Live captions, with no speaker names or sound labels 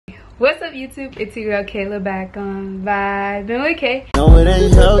What's up YouTube? It's your girl Kayla back on Vibinwidkay. No, it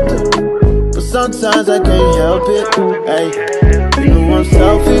ain't healthy, but sometimes I can't help it. Hey, you know I'm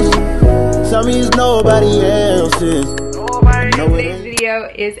selfish. Tell me it's nobody else's. Today's video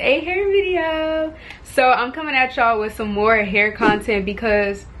is a hair video. So I'm coming at y'all with some more hair content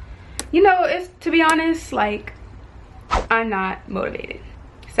because, you know, it's, to be honest, like, I'm not motivated.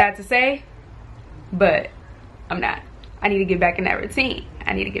 Sad to say, but I'm not. I need to get back in that routine.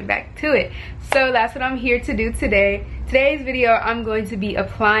 I need to get back to it. So that's what I'm here to do today. Today's video, I'm going to be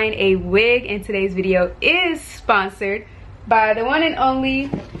applying a wig, and today's video is sponsored by the one and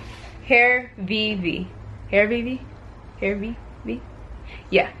only hairvivi. Hairvivi? Hairvivi?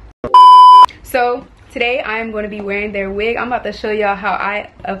 Yeah. So today I am going to be wearing their wig. I'm about to show y'all how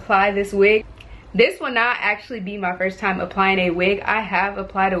I apply this wig. This will not actually be my first time applying a wig. I have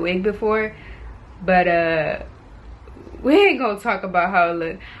applied a wig before, but we ain't gonna talk about how it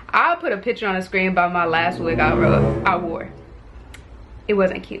looked. I'll put a picture on the screen about my last wig I wore. It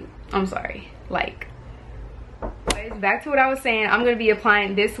wasn't cute. I'm sorry. Like, back to what I was saying. I'm gonna be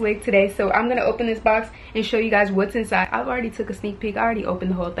applying this wig today, so I'm gonna open this box and show you guys what's inside. I've already took a sneak peek. I already opened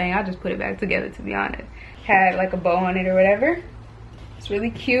the whole thing. I just put it back together, to be honest. Had like a bow on it or whatever. It's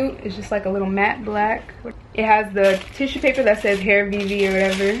really cute. It's just like a little matte black. It has the tissue paper that says hairvivi or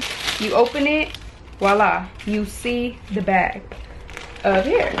whatever. You open it, voila, you see the bag of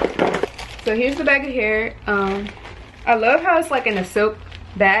hair. So here's the bag of hair. I love how it's like in a silk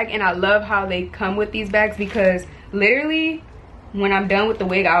bag, and I love how they come with these bags because literally when I'm done with the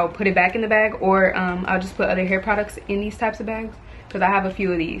wig, I'll put it back in the bag, or I'll just put other hair products in these types of bags because I have a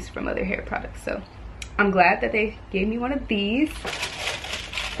few of these from other hair products. So I'm glad that they gave me one of these.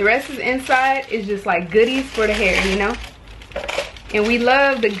 The rest is inside is just like goodies for the hair, you know? And we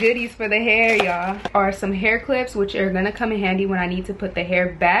love the goodies for the hair, y'all. Are some hair clips, which are gonna come in handy when I need to put the hair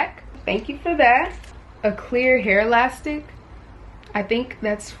back. Thank you for that. A clear hair elastic. I think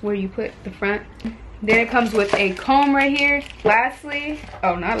that's where you put the front. Then it comes with a comb right here. Lastly,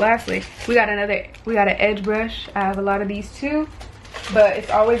 oh, not lastly, we got an edge brush. I have a lot of these too, but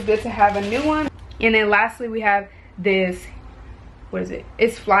it's always good to have a new one. And then lastly, we have this, what is it?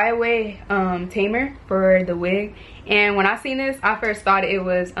 It's flyaway tamer for the wig. And when I seen this, I first thought it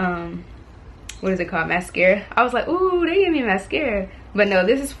was what is it called, mascara. I was like, ooh, they gave me mascara. But no,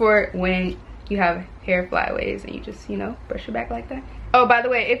 this is for when you have hair flyaways and you just, you know, brush it back like that. Oh, by the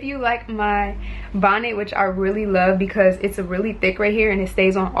way, if you like my bonnet, which I really love because it's a really thick right here and it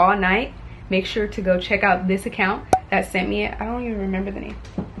stays on all night, make sure to go check out this account that sent me it. I don't even remember the name.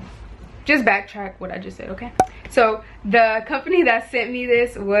 Just backtrack what I just said, okay? So the company that sent me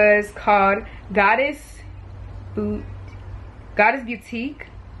this was called Goddess Boutique.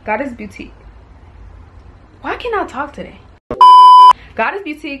 Why can't I talk today? Goddess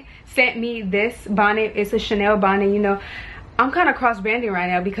Boutique sent me this bonnet. It's a Chanel bonnet. You know, I'm kind of cross-branding right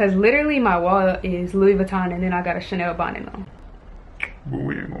now because literally my wall is Louis Vuitton and then I got a Chanel bonnet on. But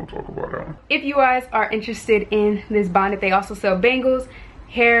we ain't gonna talk about that. If you guys are interested in this bonnet, they also sell bangles,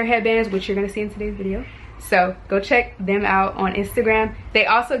 hair headbands, which you're gonna see in today's video. So go check them out on Instagram. They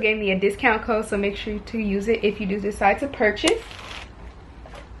also gave me a discount code, so make sure to use it if you do decide to purchase.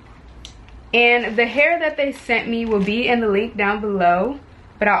 And the hair that they sent me will be in the link down below,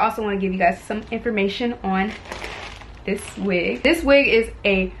 but I also want to give you guys some information on this wig. This wig is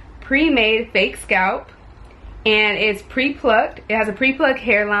a pre-made fake scalp, and it's pre-plucked. It has a pre-plucked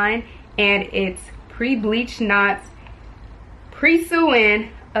hairline, and it's pre-bleached knots, pre-sew-in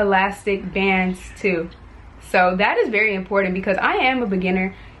elastic bands too. So that is very important because I am a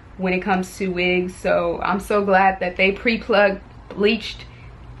beginner when it comes to wigs. So I'm so glad that they pre-plugged, bleached,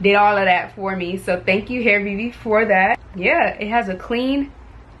 did all of that for me. So thank you hairvivi for that. Yeah, it has a clean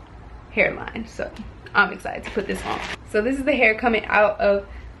hairline. So I'm excited to put this on. So this is the hair coming out of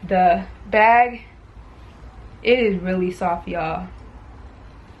the bag. It is really soft, y'all.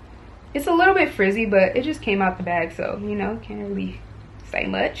 It's a little bit frizzy, but it just came out the bag. So, you know, can't really say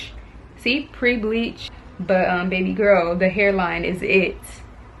much. See, pre-bleach. But baby girl, the hairline is it.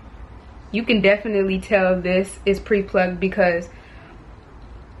 You can definitely tell this is pre-plucked because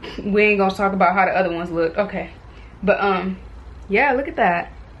we ain't gonna talk about how the other ones look. Okay, but yeah, look at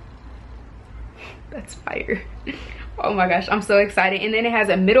that. That's fire. Oh my gosh, I'm so excited. And then it has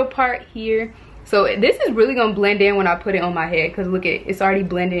a middle part here, so this is really gonna blend in when I put it on my head because look, it's already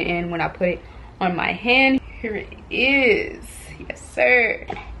blended in when I put it on my hand. Here it is. Yes sir.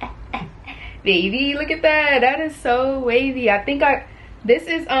 Baby, look at that. That is so wavy. I think this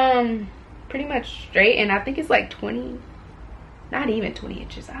is pretty much straight, and I think it's like 20, not even 20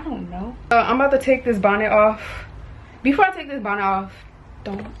 inches. I don't know. I'm about to take this bonnet off. Before I take this bonnet off,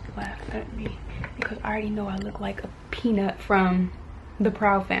 don't laugh at me because I already know I look like a peanut from the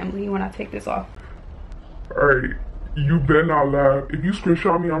Proud Family when I take this off. Alright, you better not laugh. If you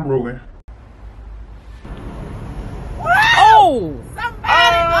screenshot me, I'm rolling. Oh!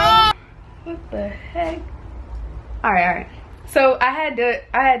 What the heck? Alright. So I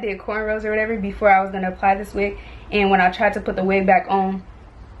did cornrows or whatever before I was gonna apply this wig, and when I tried to put the wig back on,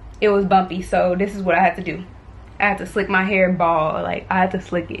 it was bumpy. So this is what I had to do. I had to slick my hair bald. Like, I had to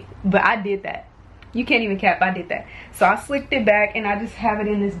slick it, but I did that. You can't even cap, I did that. So I slicked it back and I just have it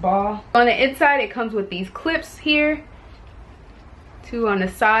in this ball. On the inside, it comes with these clips here, 2 on the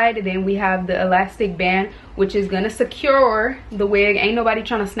side, and then we have the elastic band, which is gonna secure the wig. Ain't nobody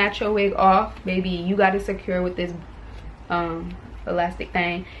trying to snatch your wig off, baby. You got to secure with this elastic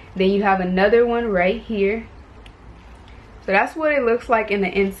thing. Then you have another one right here. So that's what it looks like in the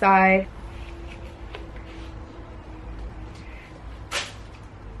inside.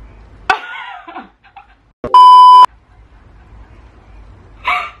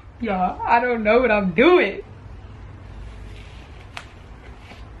 Y'all, I don't know what I'm doing.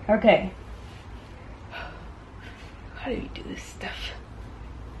 Okay. How do we do this stuff?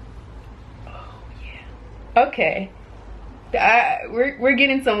 Oh yeah. Okay. We're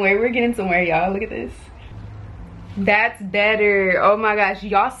getting somewhere. We're getting somewhere, y'all. Look at this. That's better. Oh my gosh,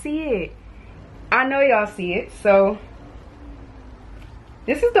 y'all see it. I know y'all see it. So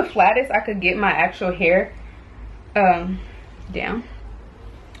this is the flattest I could get my actual hair down.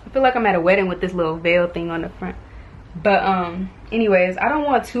 I feel like I'm at a wedding with this little veil thing on the front. But anyways, I don't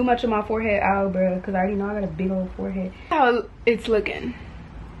want too much of my forehead out, bro, because I already know I got a big old forehead. How it's looking.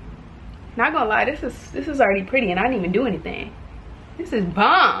 Not gonna lie, this is already pretty and I didn't even do anything. This is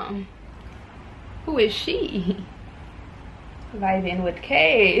bomb. Who is she?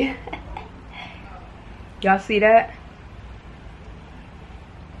 Vibinwidkay. Y'all see that?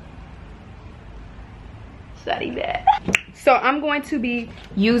 Study that. So I'm going to be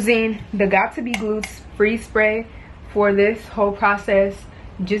using the Got To Be Glued freeze spray for this whole process,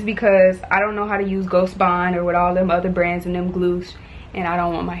 just because I don't know how to use Ghost Bond or with all them other brands and them glues, and I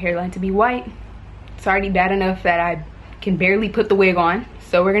don't want my hairline to be white. It's already bad enough that I can barely put the wig on,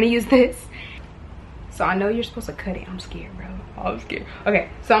 so we're gonna use this. So I know you're supposed to cut it. I'm scared, bro. Oh, I'm scared. Okay,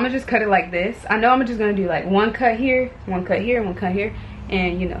 so I'm gonna just cut it like this. I know I'm just gonna do like one cut here, one cut here, one cut here,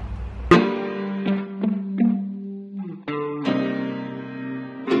 and you know.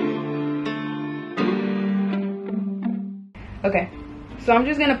 Okay, so I'm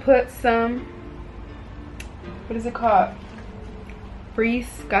just gonna put some, what is it called?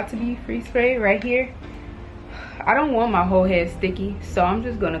 Got To Be freeze spray right here. I don't want my whole head sticky, so I'm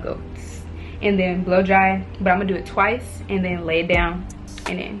just gonna go and then blow dry, but I'm gonna do it twice and then lay it down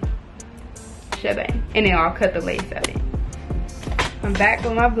and then shebang, and then I'll cut the lace of it. I'm back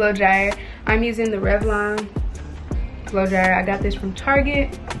with my blow dryer. I'm using the Revlon blow dryer. I got this from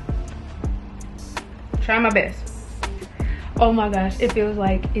Target. Try my best. Oh my gosh, it feels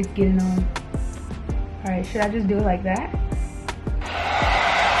like it's getting on. All right, should I just do it like that?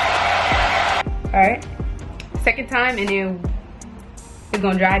 All right, second time, and then it's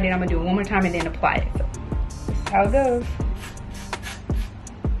gonna dry, then I'm gonna do it one more time and then apply it. So this is how it goes.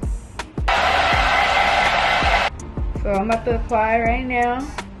 So I'm about to apply right now.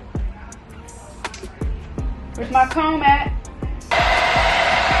 Where's my comb at?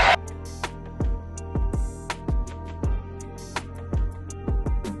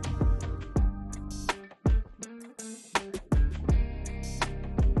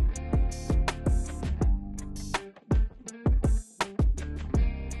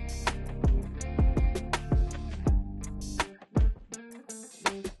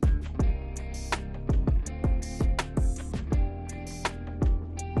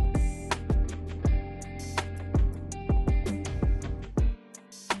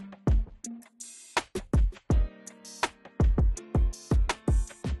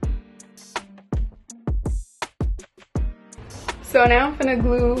 So now I'm gonna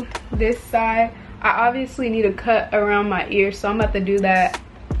glue this side. I obviously need a cut around my ear, so I'm about to do that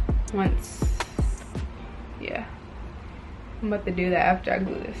once. Yeah, I'm about to do that after I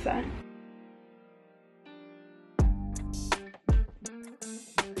glue this side.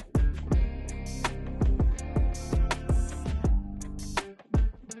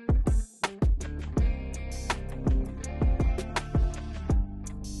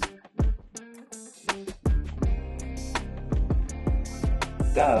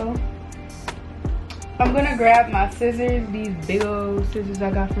 So I'm gonna grab my scissors, these big old scissors I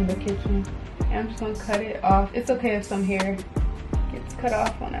got from the kitchen, and I'm just gonna cut it off. It's okay if some hair gets cut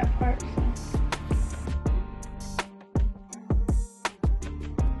off on that part. So.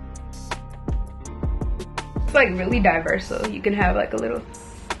 It's like really diverse, so you can have like a little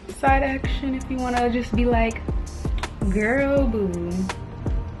side action if you want to just be like girl boo.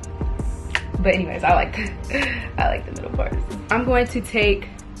 But anyways, I like the middle parts. I'm going to take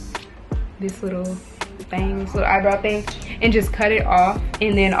this little thing, this little eyebrow thing, and just cut it off,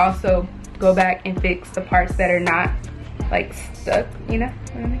 and then also go back and fix the parts that are not like stuck, you know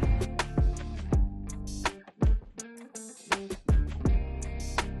what I mean?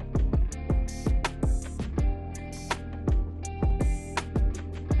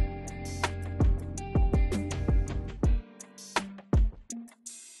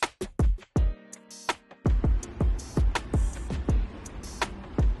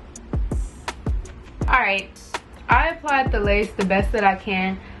 Alright, I applied the lace the best that I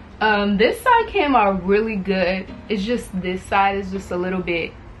can. This side came out really good. It's just this side is just a little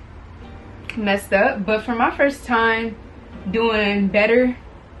bit messed up. But for my first time doing better,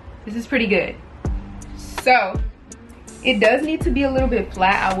 this is pretty good. So, it does need to be a little bit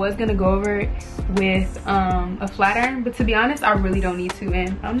flat. I was going to go over it with a flat iron. But to be honest, I really don't need to.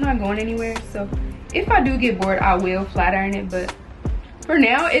 And I'm not going anywhere. So, if I do get bored, I will flat iron it. But for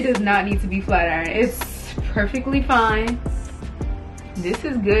now, it does not need to be flat iron. It's perfectly fine. This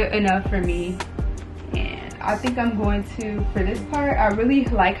is good enough for me. And I think I'm going to, for this part, I really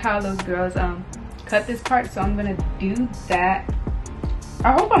like how those girls cut this part. So I'm going to do that.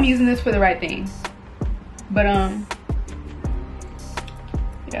 I hope I'm using this for the right thing. But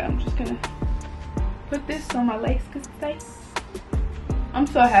yeah, I'm just going to put this on my lace because it's like, I'm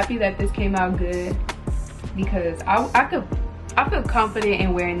so happy that this came out good. Because I feel confident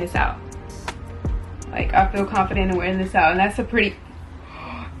in wearing this out. Like, I feel confident in wearing this out. And that's a pretty...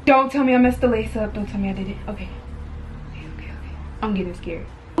 Don't tell me I messed the lace up. Don't tell me I did it. Okay. Okay. I'm getting scared.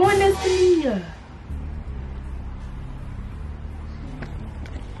 Going next to me.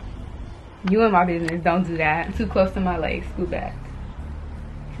 You in my business. Don't do that. Too close to my lace. Scoot back.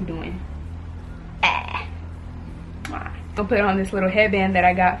 What you doing? I'll put on this little headband that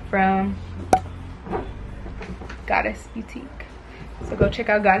I got from Goddess Boutique. So go check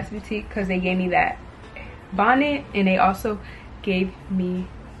out Goddess Boutique because they gave me that bonnet and they also gave me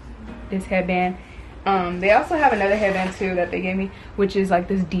this headband. They also have another headband too that they gave me, which is like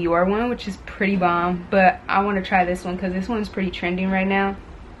this Dior one, which is pretty bomb. But I want to try this one because this one's pretty trending right now.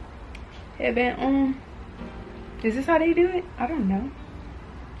 Headband. Is this how they do it? I don't know.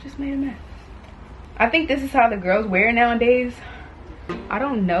 Just made a mess. I think this is how the girls wear nowadays. I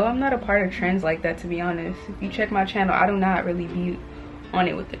don't know. I'm not a part of trends like that, to be honest. If you check my channel, I do not really be on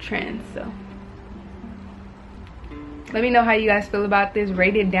it with the trends. So let me know how you guys feel about this.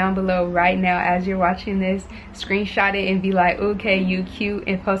 Rate it down below right now as you're watching this. Screenshot it and be like, okay, you cute,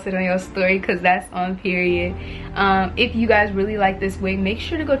 and post it on your story because that's on period. If you guys really like this wig, make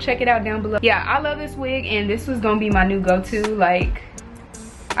sure to go check it out down below. Yeah, I love this wig and this was gonna be my new go-to. Like,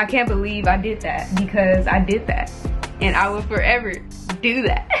 I can't believe I did that because I did that. And I will forever do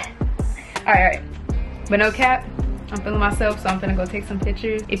that. Alright. But no cap, I'm feeling myself, so I'm gonna go take some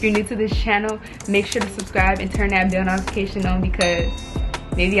pictures. If you're new to this channel, make sure to subscribe and turn that bell notification on because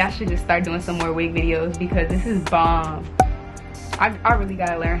maybe I should just start doing some more wig videos because this is bomb. I really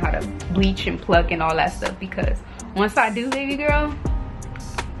gotta learn how to bleach and pluck and all that stuff because once I do, baby girl,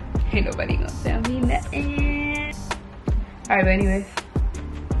 ain't nobody gonna tell me nothing. Alright, but anyways.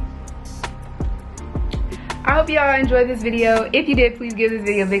 I hope y'all enjoyed this video. If you did, please give this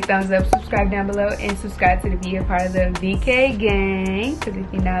video a big thumbs up, subscribe down below, and subscribe to be a part of the VK gang. Because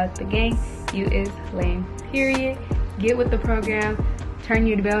if you're not the gang, you is lame, period. Get with the program. Turn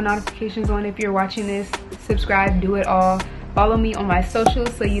your bell notifications on if you're watching this. Subscribe, do it all. Follow me on my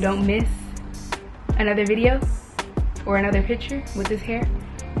socials so you don't miss another video or another picture with this hair.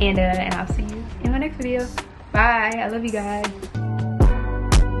 And I'll see you in my next video. Bye. I love you guys.